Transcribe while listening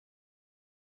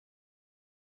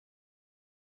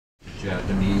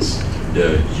Japanese,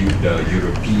 the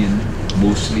European,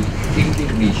 mostly came to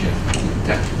Indonesia to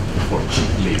tap for cheap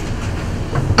labor.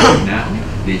 Now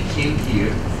they came here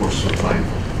for survival.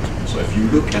 So if you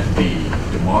look at the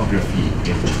demography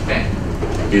in Japan,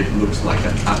 it looks like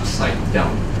an upside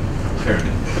down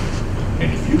pyramid.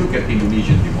 And if you look at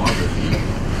Indonesian demography,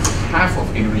 half of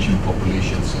Indonesian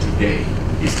populations today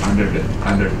is under 30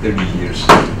 years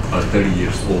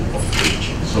old of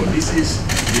age. So this is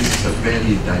a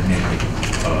very dynamic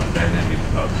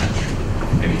country.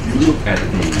 And if you look at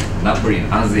the number in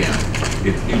ASEAN,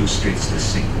 it illustrates the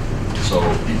same. So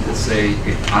people say,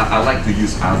 I like to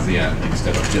use ASEAN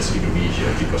instead of just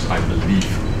Indonesia because I believe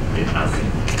in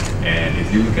ASEAN. And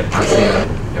if you look at ASEAN,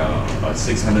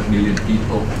 600 million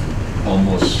people,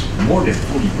 almost more than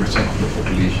 40% of the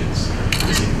populations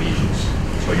is Indonesians.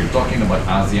 So you're talking about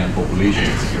ASEAN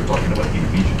populations, you're talking about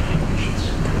Indonesian populations.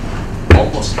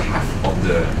 Almost half of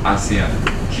the ASEAN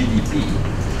GDP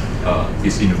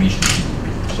is Indonesian GDP.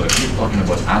 So if you're talking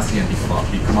about ASEAN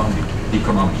economy,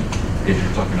 if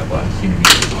you're talking about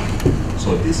Indonesian economy.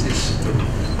 So this is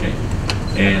okay.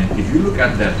 And if you look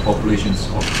at that populations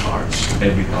of cars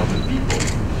every 1,000 people,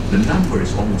 the number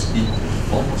is almost equal,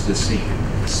 almost the same.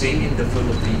 Same in the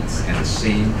Philippines and the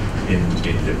same in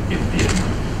Vietnam.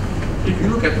 If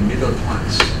you look at the middle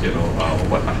class,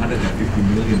 about 150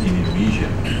 million in Indonesia,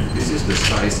 this is the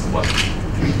size, about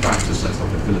 3 times the size of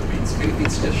the Philippines.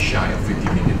 Philippines is just shy of 50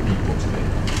 million people today.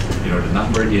 The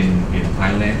number in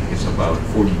Thailand is about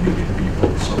 40 million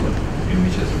people, so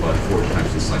Indonesia is about 4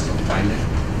 times the size of Thailand.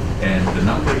 And the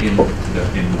number in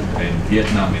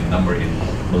Vietnam, and number in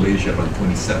Malaysia, around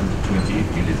 27 to 28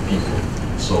 million people.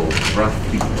 So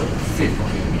roughly a fifth of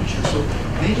Indonesia. So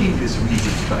making this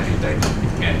region very dynamic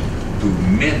and to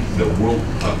meet the world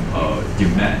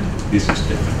demand, this is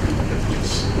definitely the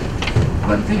place.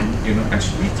 But then, as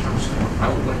we transform, I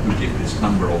would like to give this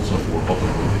number also for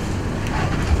automotive.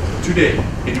 Today,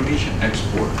 Indonesian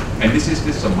export, and this is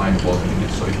a mind-boggling.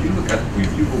 So if you go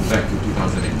back to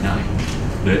 2009,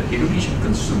 the Indonesian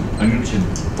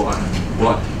bought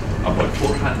about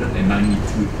 492,000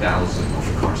 of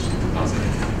cars in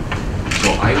 2009. So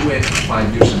I went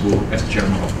 5 years ago as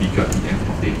chairman of BKPM,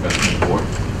 of the investment board.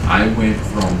 I went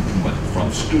from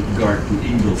Stuttgart to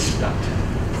Ingolstadt,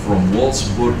 from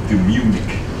Wolfsburg to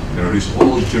Munich. It's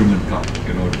all German cars,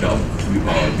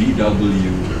 VW,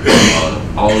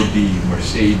 Audi,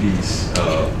 Mercedes,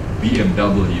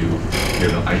 BMW.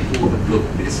 I told them, look,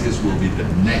 will be the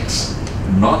next,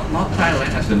 not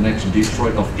Thailand as the next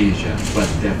Detroit of Asia, but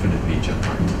definitely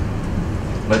Jakarta.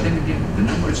 But then again, the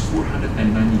number is 492,000.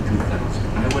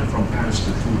 I went from Paris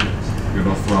to Turin,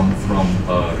 from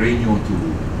Renault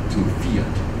to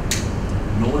Fiat.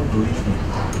 No one believed me.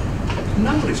 The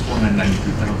number is 492,000.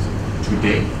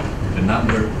 Today, the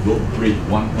number will break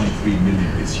 1.3 million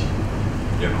this year.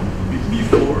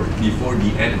 Before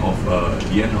the end of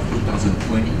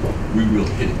 2020, we will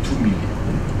hit 2 million,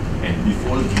 and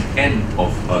before the end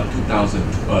of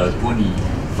 2025,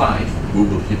 we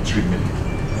will hit 3 million.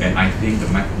 And I think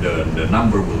the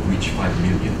number will reach 5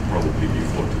 million probably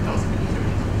before 2030.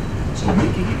 So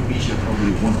making Indonesia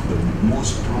probably one of the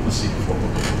most promising for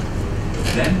automotive.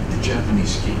 Then the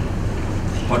Japanese came.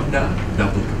 Honda,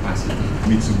 double capacity.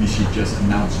 Mitsubishi just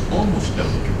announced almost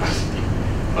double capacity.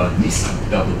 Nissan,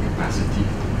 double capacity.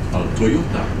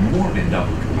 Toyota, more than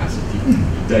double capacity.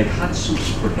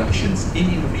 Daihatsu's productions in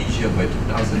Indonesia by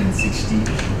 2016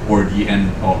 or the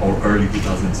end or early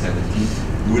 2017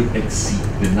 will exceed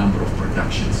the number of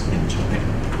productions in Japan.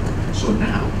 So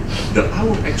now,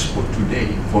 our export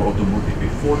today for automotive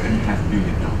is $4.5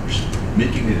 billion,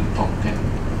 making it a top 10.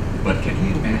 But can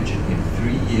you imagine in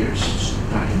 3 years'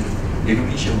 time,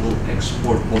 Indonesia will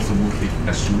export automotive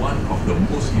as one of the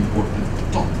most important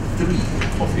top 3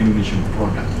 of Indonesian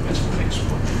product as for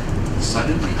export.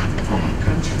 Suddenly, from a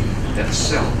country that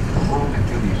sell raw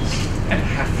materials and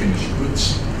have finished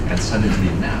goods, and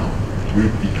suddenly now we're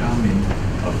becoming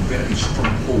a very strong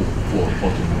hold for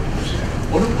automotives.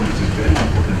 Automotive is a very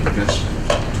important investment.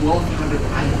 1,200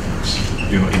 items,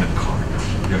 in a car.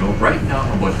 Right now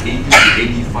about 80 to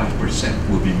 85%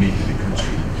 will be made in the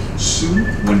country. Soon,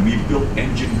 when we build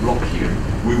engine block here,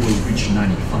 we will reach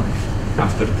 95.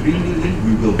 After 3 million,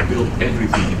 we will build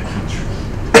everything in the country.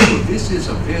 So this is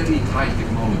a very high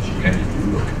technology. And if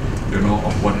you look,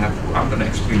 of what happened, I'm going to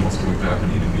explain what's going to happen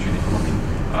in the Indonesian economy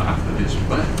after this.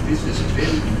 But this is a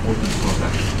very important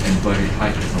product and very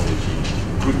high technology,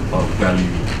 good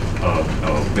value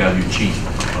chain.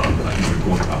 We're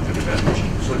going after the value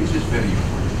chain. So this is very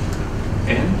important.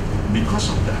 And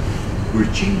because of that, we're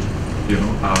changing.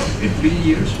 In 3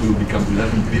 years we will become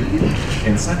 11 billion,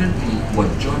 and suddenly what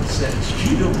John says,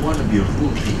 we don't want to be a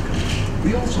rule taker.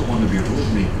 We also want to be a rule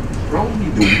maker. Probably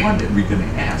the one that we're going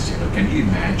to ask, can you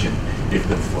imagine if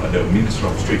the Minister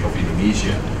of Trade of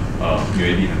Indonesia,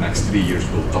 maybe in the next 3 years,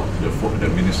 will talk to the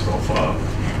Minister of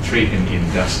Trade and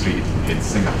Industry in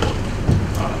Singapore.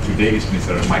 Today is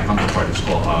my counterpart is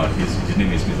called, his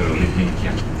name is Mr. Lim Heng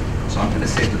Kiang. So I'm going to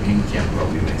say to Heng Kiang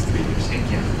probably in the next 3 years, Heng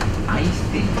Kiang, I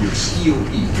think your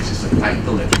COE, this is a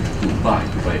title that you have to buy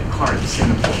a car in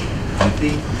Singapore. I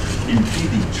think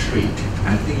impeding trade,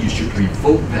 I think you should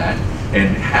revoke that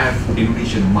and have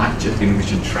Indonesian market,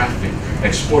 Indonesian traffic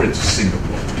exported to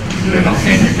Singapore.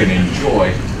 And you can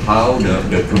enjoy how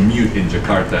the commute in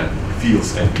Jakarta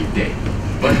feels every day.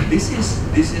 But this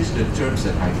is the terms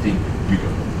that I think we're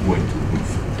going to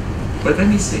move. But let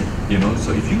me say,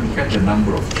 so if you look at the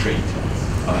number of trade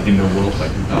in the world by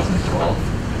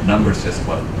 2012, numbers says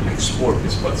about export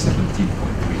is about 17.3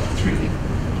 trillion.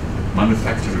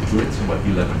 Manufactured goods about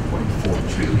 11.4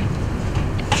 trillion.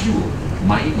 Fuel,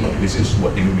 mining, this is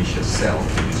what Indonesia sells.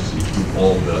 This is include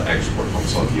all the export from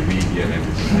Saudi Arabia and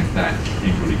everything like that,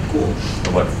 including coal,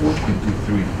 about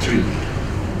 4.23 trillion.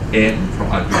 And from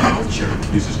agriculture,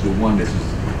 this is the one that is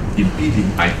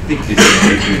impeding, I think this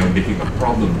is making a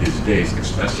problem these days,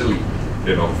 especially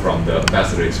from the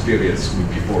ambassador experience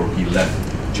before he left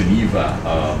Geneva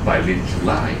by late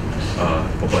July,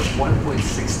 about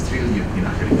 1.6 trillion in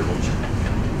agriculture.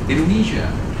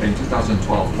 Indonesia in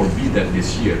 2012, or be that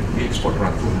this year, we export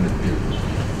around 200 billion.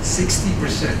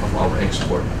 60% of our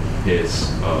export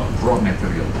is raw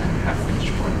material and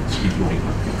half-finished products, including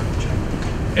agriculture.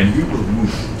 And we will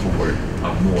move toward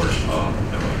more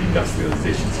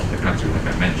industrializations of the country, like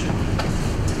I mentioned.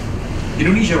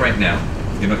 Indonesia right now,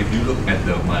 if you look at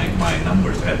my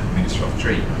numbers at Ministry of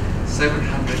Trade,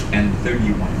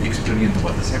 731, we experienced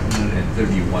about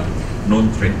 731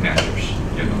 non-trade measures,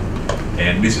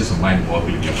 And this is a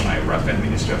mind-boggling of my Harapan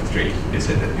Ministry of Trade. They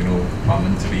said that,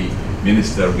 Menteri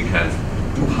Minister, we have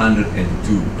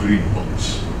 202 green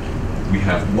box. We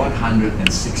have 161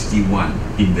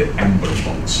 in the amber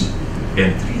box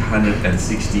and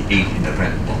 368 in the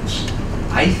red box.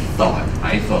 I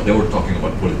thought they were talking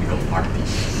about political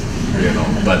parties,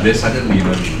 but they suddenly,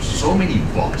 so many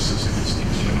boxes in these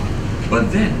things, But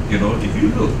then, if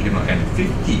you look, and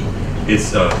 50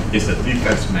 is a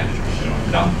defense measure,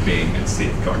 dumping and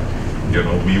safeguard.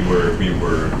 We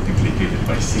were implicated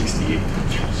by 68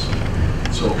 countries.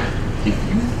 So if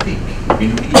you think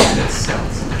Indonesia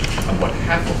sells about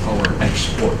half of our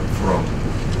export from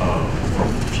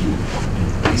fuel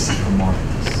and basic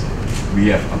commodities,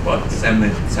 we have about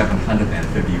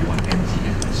 731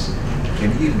 NGMs.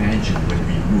 Can you imagine when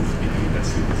we move into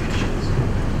industrializations?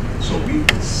 So we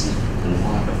will see a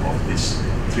lot of these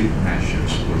trade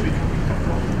measures will be becoming a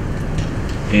problem.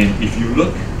 And if you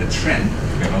look the trend,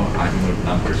 I don't know the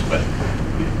numbers, but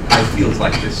I feel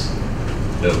like this.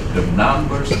 The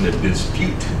numbers, the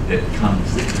dispute that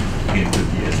comes into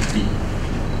DSP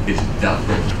is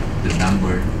double the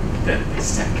number that they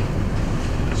settle.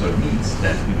 So it means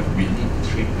that we need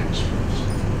trade experts.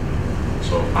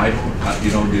 So I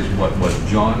don't, this what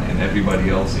John and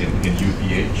everybody else in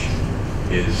UPH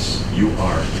is, you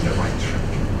are in the right track.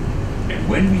 And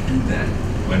when we do that,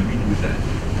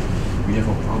 we have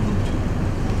a problem too.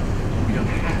 We don't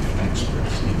have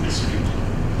experts in this field.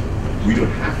 We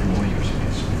don't have lawyers in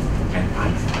this field. And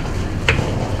I felt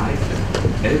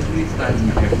every time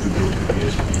we have to go to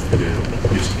the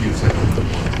dispute settlement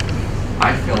board,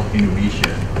 I felt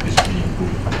Indonesia is being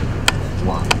bullied.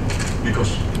 Why?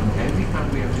 Because every time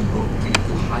we have to go, we need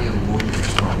to hire lawyers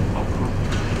from abroad.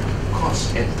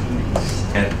 Costs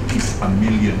at least $1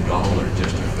 million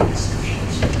just for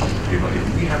discussions. If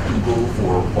we have to go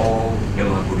for all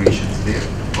elaborations there,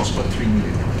 it costs about $3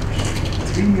 million.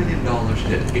 $3 million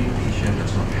that Indonesia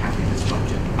does not have in its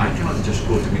budget. I cannot just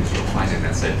go to Minister of Finance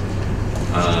and say,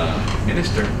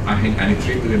 Minister, I need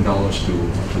 $3 million to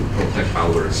protect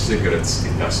our cigarettes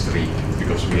industry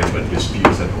because we have a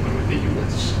dispute settlement with the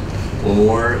US.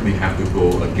 Or we have to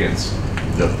go against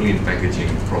the clean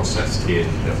packaging process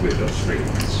with the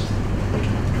Australians.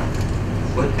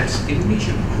 But as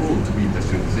Indonesia grow to be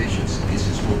industrializations, this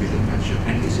will be the measure,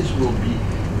 and this will be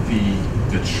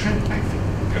the trend, I think.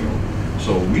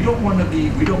 So we don't want to be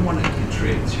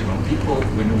trades. People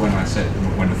when I said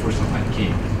when the first time I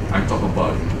came, I talk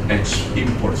about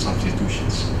import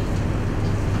substitutions.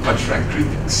 Attract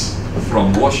critics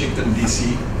from Washington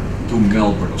D.C. to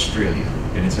Melbourne, Australia,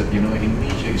 and it said,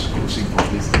 Indonesia is closing for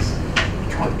business.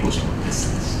 We can't close for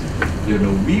business.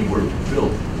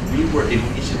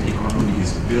 Indonesian economy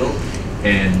is built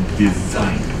and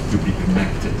designed to be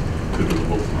connected to the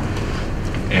global market.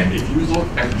 And if you look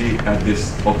at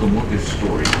this automotive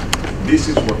story, this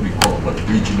is what we call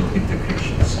regional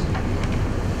integrations.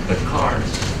 The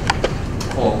cars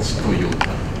calls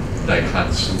Toyota,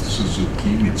 Daihatsu,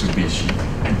 Suzuki, Mitsubishi,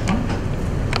 and Honda.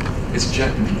 It's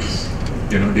Japanese.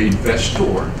 You know, the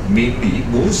investor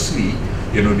mostly,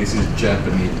 you know, this is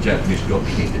Japanese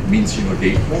dominated. Means, you know,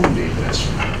 they own the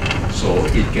investment. So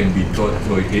it can be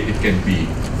it can be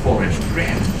foreign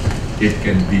brand, it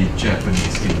can be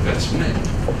Japanese investment.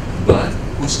 But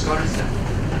whose car is that?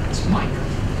 It's my car.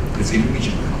 It's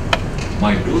Indonesian car.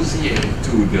 My dossier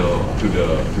to the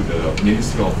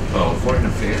Ministry of Foreign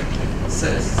Affairs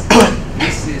says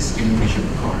this is Indonesian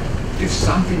car. If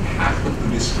something happened to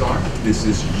this car, this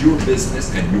is your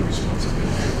business and your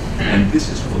responsibility. And this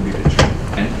is only the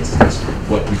truth. And this is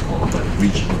what we call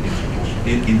regional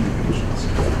integrations.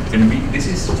 And this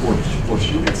is for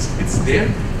sure, it's there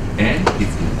and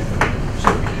it's integrated.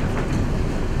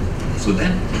 So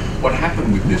then, what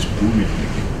happened with this bullying,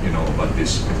 you know, about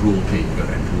this rule taker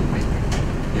and rulemaker?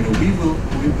 You know, we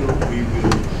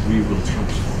will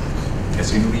transform.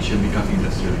 As Indonesia become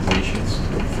industrializations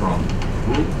from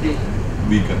rule taker,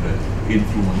 we're gonna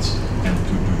influence and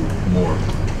to do more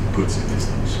goods in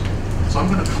business. So I'm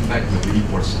gonna come back with the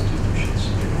import substitutions.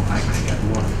 You know, I got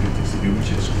one of this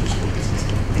Indonesia schools for business.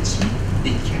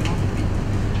 It cannot be.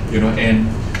 You know,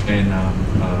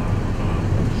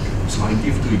 so I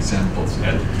give two examples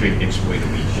at Trade Expo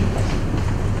Indonesia.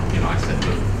 You know, I said,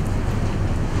 look,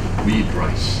 we eat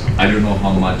rice. I don't know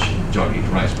how much John eats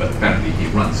rice, but apparently he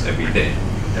runs every day.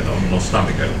 You know, no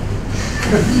stomach at all.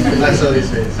 That's all he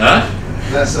says. Huh?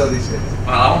 That's all he says.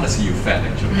 Well, I want to see you fat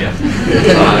actually, yeah.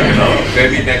 You know,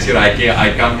 maybe next year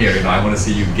I come here, you know, I want to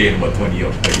see you gain about 20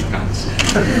 or 30 pounds.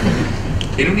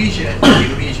 Indonesia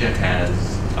has,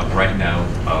 right now,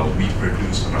 we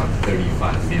produce around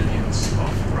 35 millions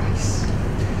of rice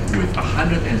with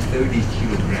 130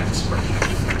 kilograms per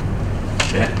capita.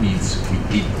 That means we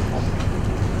eat more.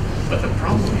 But the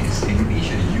problem is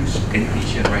Indonesia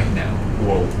right now,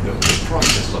 well, the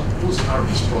process of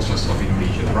post-harvest process of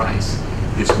Indonesian rice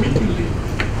is milling.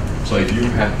 So if you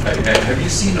have you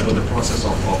seen about the process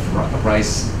of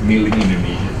rice milling in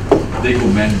Indonesia? They go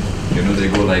manual, you know, they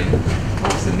go like,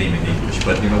 what's the name in English?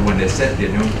 But you know, when they set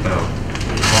their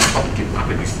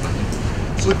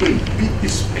so they beat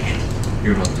this pan,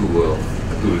 you know, to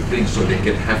the thing so they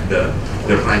can have the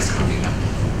rice coming up.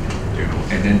 You know,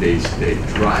 and then they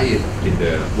dry it in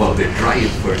the, well, they dry it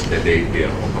first, then they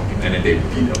are cooking, and then they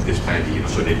beat up this paddy, you know,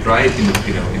 so they dry it in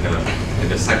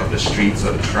the side of the street,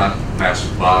 so the truck pass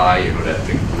by, you know, that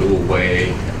thing blew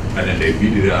away, and then they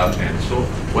beat it up, and so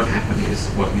what happened is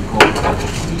what we call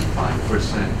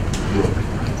 25% broken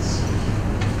rice.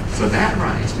 So that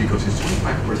rice, because it's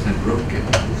 25% broken,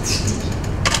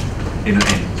 you know,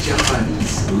 and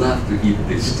Japanese love to eat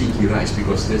this sticky rice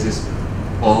because this is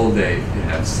all they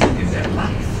have seen in their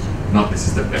life. Not this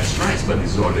is the best rice, but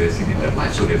this is all they've seen in their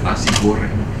life. So their nasi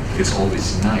goreng is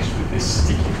always nice with this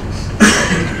stickiness.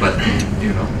 But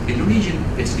you know, Indonesian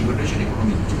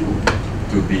economy grew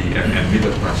to be and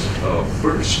middle class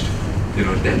first. You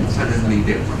know, then suddenly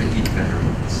they want to eat better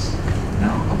rice.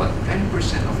 Now about 10%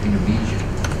 of Indonesia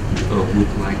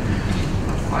would like to eat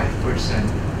a 5%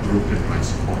 broken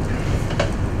rice order.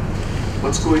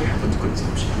 What's going to happen to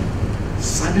consumption?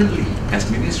 Suddenly, as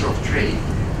Minister of Trade,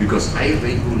 because I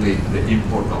regulate the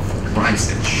import of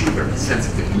rice and sugar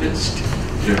sensitive list,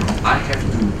 you know, I have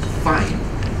to find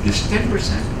this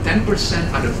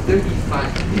 10% out of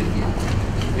 35 million.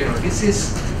 You know, this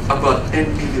is about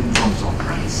 10 million tons of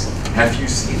rice. Have you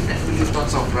seen 10 million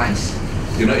tons of rice?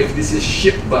 You know, if this is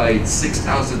shipped by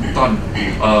 6,000 ton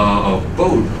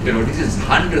boat, you know, this is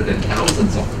hundreds and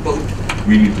thousands of boat.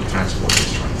 We need to transport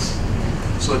this rice.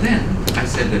 So then I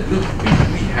said that, look,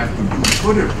 we have to do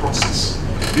further process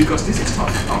because this is not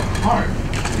hard.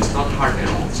 It's not hard at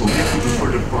all. So we have to do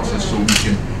further process so we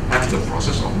can have the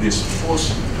process of this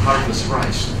post-harvest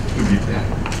rice to be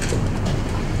better.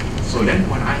 So then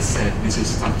when I said this is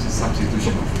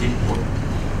substitution of import,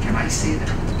 can I say that?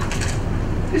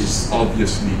 This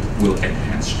obviously will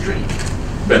enhance trade,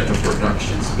 better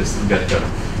productions, better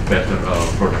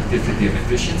productivity and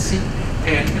efficiency.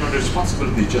 And you know, the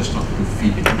responsibility is just not to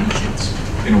feed Indonesians.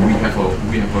 You know, we have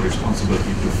a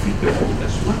responsibility to feed the world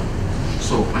as well.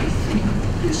 So I think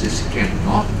this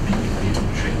cannot be in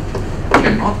trade.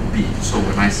 Cannot be. So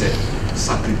when I said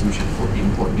substitution for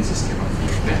import, this cannot be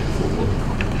bad for world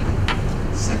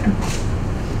economy. Second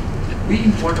one, we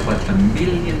import about 1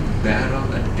 million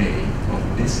barrels a day of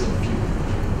diesel fuel.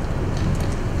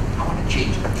 I want to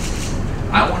change it.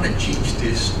 I want to change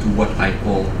this to what I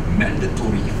call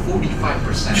mandatory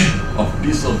 45% of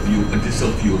diesel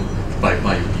fuel by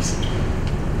biodiesel.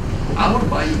 Our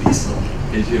biodiesel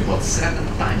is about 7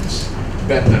 times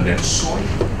better than soy,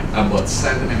 about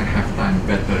 7.5 times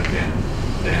better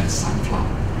than sunflower.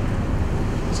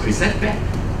 So is that bad?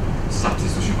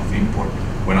 Substitution of import.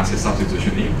 When I say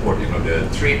substitution import, the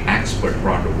trade expert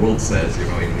around the world says,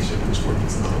 Indonesia is working.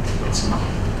 It's not.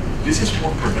 This is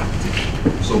more productive.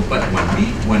 So, but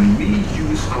when we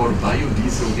use our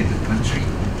biodiesel in the country,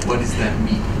 what does that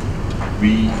mean?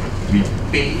 We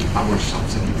pay our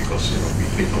subsidy because we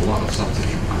pay a lot of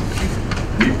subsidy in the country.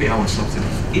 We pay our subsidy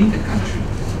in the country.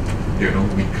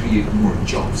 We create more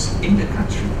jobs in the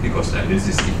country because this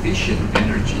is efficient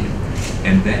energy.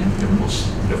 And then the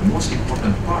most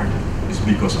important part is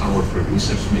because our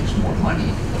producers makes more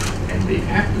money and they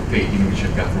have to pay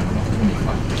Indonesian government of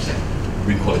 25%.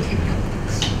 We call it income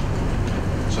tax.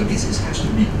 So this has to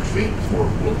be great for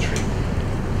world trade.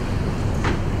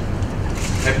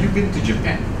 Have you been to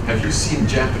Japan? Have you seen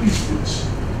Japanese foods?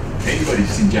 Anybody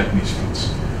seen Japanese foods?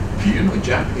 Do you know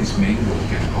Japanese mango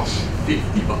can cost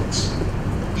 $50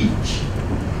 each?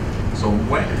 So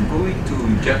when going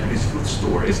to Japanese food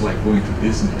store is like going to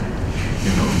Disney,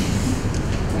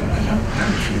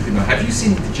 Have you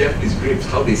seen the Japanese grapes?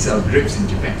 How they sell grapes in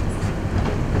Japan?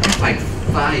 It's like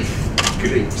 5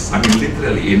 grapes. I mean,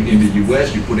 literally in the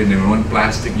US, you put it in one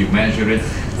plastic, you measure it,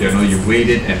 you weigh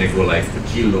it, and they go like a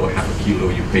kilo, half a kilo.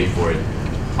 You pay for it.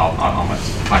 How much?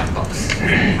 $5.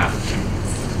 Half a kilo.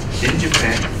 In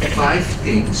Japan, 5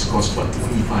 things cost about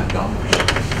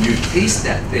 $25. You taste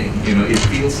that thing, it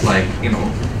feels like,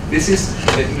 this is,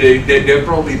 they'll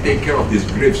probably take care of these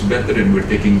grapes better than we're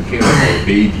taking care of our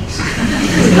babies.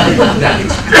 That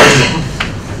is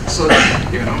so that,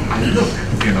 I look,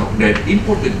 that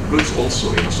imported goods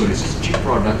also, so this is cheap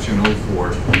products,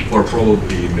 for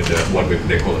probably what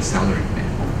they call a salary man.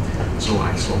 So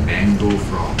I saw mango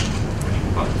from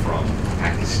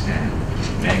Pakistan,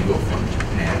 mango from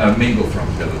Japan, mango from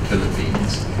the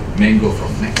Philippines, mango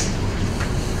from Mexico,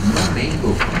 no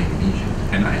mango from Indonesia.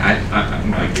 And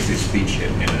I give this speech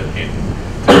in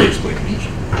Expo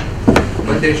Indonesia.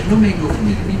 But there's no mango from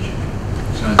Indonesia.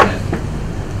 So I said,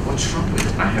 what's wrong with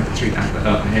it? I have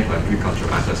agriculture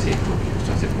attaché here.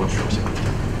 So I said, what's wrong with it?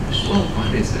 Well,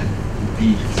 what is it?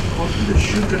 The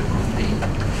sugar content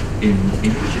in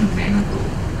Indonesian mango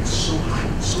is so high,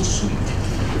 so sweet.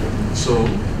 So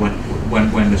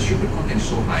when the sugar content is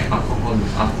so high, alcohol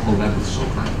level is so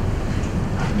high,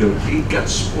 it got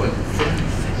spoiled very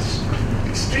fast,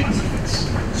 extremely fast.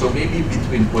 So maybe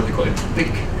between what they call it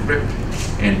thick grip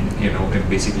and and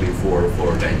basically for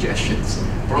digestions,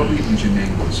 probably Indonesian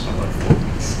mango is about 4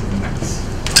 weeks max.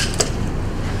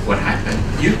 What happened?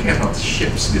 You cannot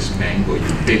ship this mango.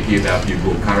 You pick it up, you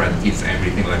go quarantine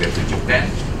everything like that to Japan.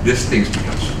 This thing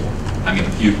becomes spoiled. I mean,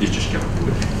 you just cannot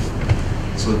do it.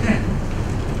 So then,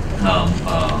 you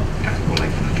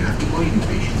have to go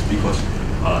innovations because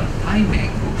Thai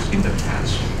mangoes in the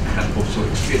past have also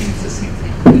experienced the same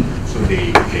thing. So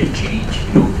they change,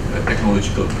 a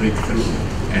technological breakthrough,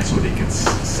 and so they can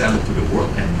sell it to the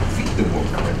world and feed the world.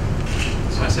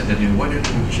 So I said that, why don't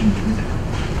Indonesian do that?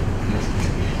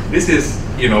 This is,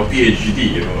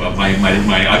 PhD,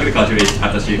 my agriculture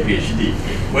attaché PhD.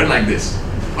 Went like this.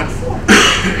 What for?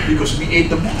 Because we ate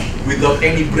them all without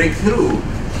any breakthrough.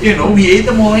 We ate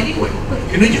them all anyway.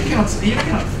 You cannot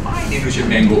find Indonesian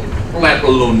mango, let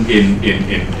alone in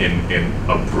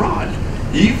abroad.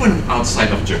 Even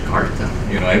outside of Jakarta,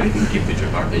 everything came to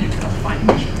Jakarta. You cannot find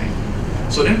Indonesian mango.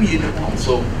 So then we ate them all.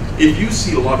 So if you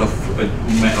see a lot of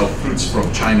fruits from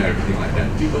China, everything like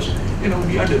that, because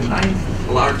we are the 9th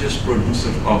largest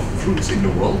producer of fruits in the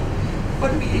world,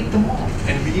 but we ate them all,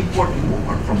 and we import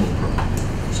more from abroad.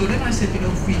 So then I said, we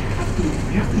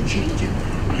have to change it,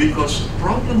 because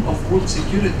problem of world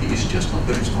security is just not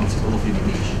the responsibility of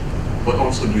Indonesia, but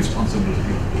also the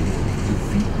responsibility of the world to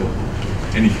feed the world.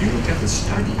 And if you look at the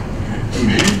study, to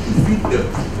feed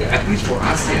at least for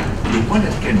ASEAN, the one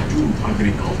that can do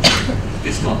agriculture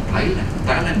is not Thailand.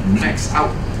 Thailand maxed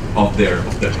out of their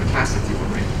capacity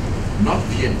already. Not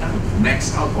Vietnam,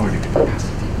 maxed out already the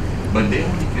capacity. But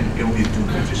only 2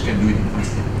 countries can do it in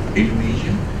ASEAN: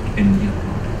 Indonesia and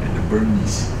Myanmar, and the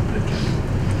Burmese that can do it.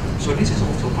 So this is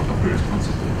also part of the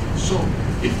responsibility. So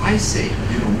if I say,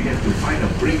 we have to find a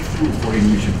breakthrough for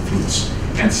Indonesian fruits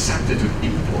and substitute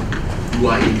import, do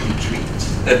I impede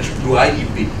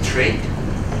trade?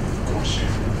 Of course.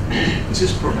 This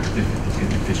is productivity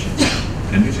and efficiency,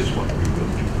 and this is what we will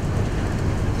do.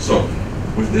 So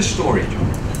with this story, John,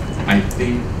 I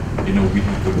think we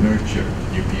have to nurture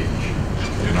UPH.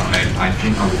 And I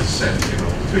think I will send,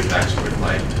 trade expert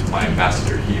like my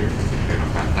ambassador here,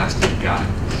 fantastic guy,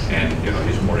 and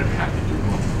he's more than happy to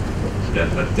go.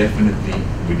 But definitely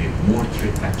we need more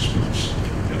trade experts.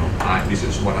 This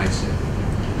is what I said,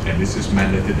 and this is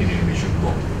mandated in Indonesian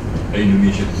law,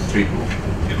 Indonesian trade law.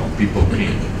 People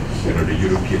came, the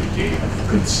European came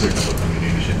concerned about the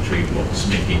Indonesian trade laws,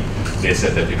 they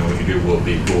said that India will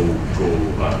be go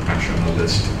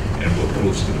nationalist and will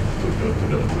close to the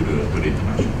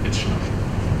international. It's not.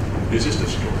 This is the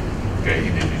story, okay,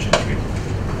 in Indonesian trade.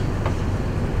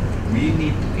 We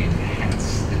need to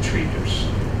enhance the traders.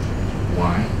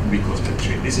 Why? Because the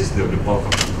trade. This is the bulk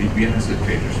of it. We enhance the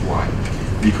traders. Why?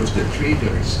 Because the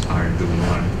traders are the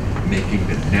one making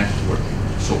the network.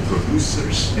 So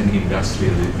producers and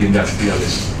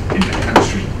industrialists in the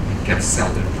country can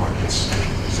sell their products.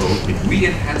 So if we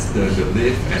enhance the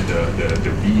live and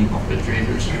the being of the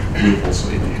traders, we'll also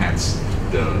enhance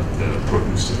the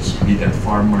producers, be that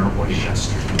farmer or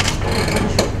investor.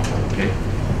 Okay?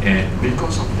 And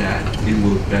because of that, it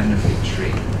will benefit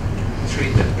trade.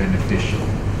 Trade that beneficial,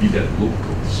 be that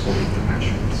locals or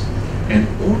internationals. And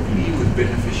only with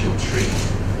beneficial trade,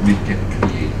 we can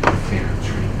create fair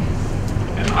trade.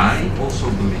 And I also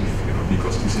believe,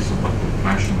 because this is about the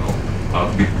national,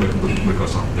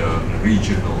 because of the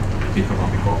regional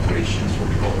economic cooperation, what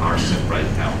we call RCEP right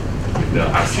now, with the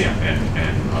ASEAN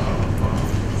and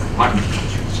partner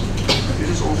countries. This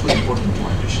is also important to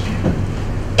understand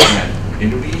that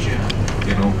Indonesia,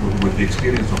 with the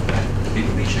experience of that,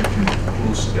 Indonesia can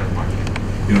close their market.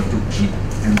 To keep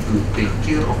and to take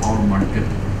care of our market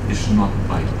is not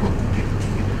by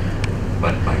protecting it,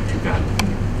 but by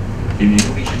developing it. In the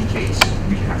Indonesian case,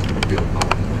 we have to build our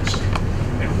industry.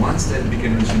 And once that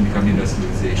become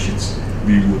industrializations,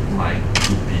 we would like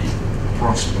to be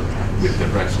prosper with the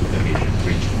rest of the Asian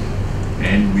region.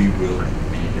 And we will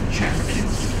be the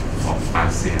champions of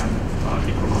ASEAN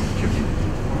economic community.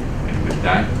 And with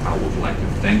that, I would like to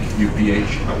thank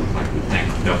UPH, I would like to thank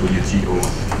WTO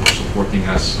for supporting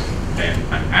us, and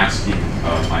I'm asking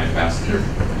my ambassador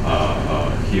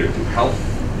here to help,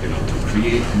 to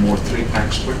create more trade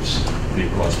experts,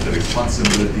 because the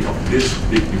responsibility of this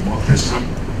big democracy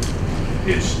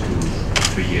is to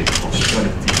create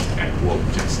prosperity and world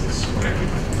justice for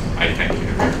everybody. I thank you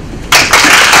very much.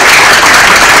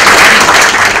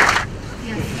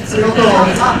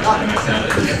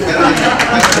 Yes.